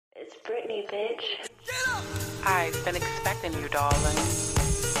Brittany, bitch. I've been expecting you, darling.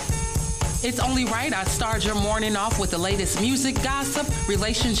 It's only right I start your morning off with the latest music, gossip,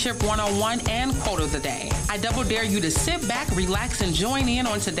 relationship 101, and quote of the day. I double dare you to sit back, relax, and join in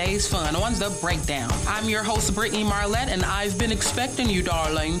on today's fun on The Breakdown. I'm your host, Brittany Marlette, and I've been expecting you,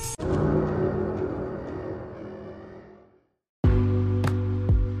 darling.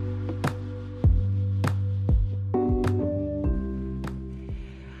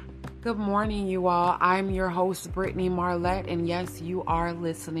 Good morning, you all. I'm your host, Brittany Marlette, and yes, you are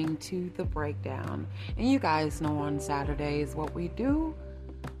listening to The Breakdown. And you guys know on Saturdays what we do.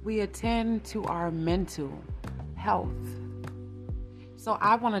 We attend to our mental health. So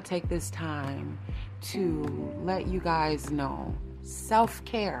I want to take this time to let you guys know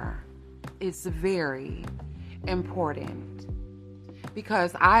self-care is very important,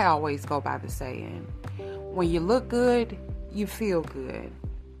 because I always go by the saying, when you look good, you feel good.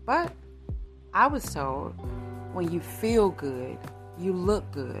 But I was told, when you feel good, you look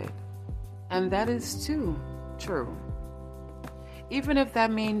good. And that is too true. Even if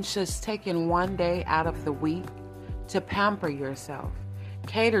that means just taking one day out of the week to pamper yourself,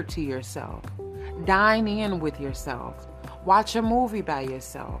 cater to yourself, dine in with yourself, watch a movie by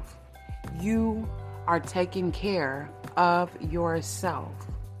yourself, you are taking care of yourself.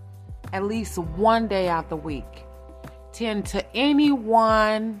 At least one day out the week. Tend to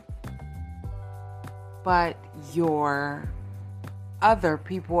anyone but your other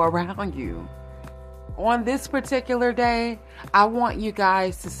people around you. On this particular day, I want you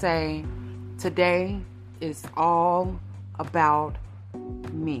guys to say, today is all about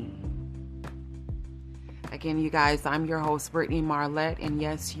me. Again, you guys, I'm your host, Brittany Marlette, and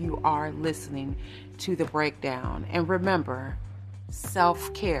yes, you are listening to The Breakdown. And remember,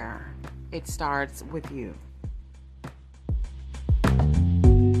 self-care, it starts with you.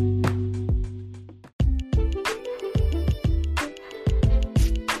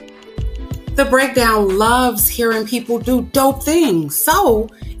 The Breakdown loves hearing people do dope things. So,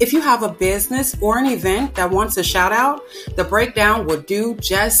 if you have a business or an event that wants a shout out, The Breakdown will do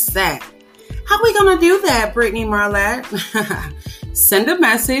just that. How are we going to do that, Brittany Marlette? Send a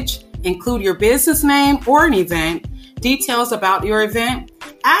message, include your business name or an event, details about your event,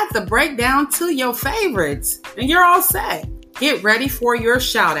 add The Breakdown to your favorites, and you're all set. Get ready for your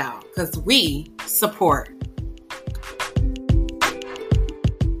shout out, because we support.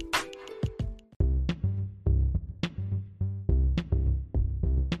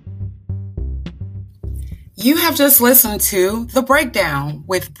 You have just listened to The Breakdown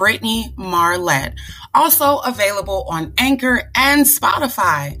with Brittany Marlette, also available on Anchor and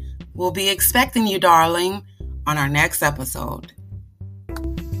Spotify. We'll be expecting you, darling, on our next episode.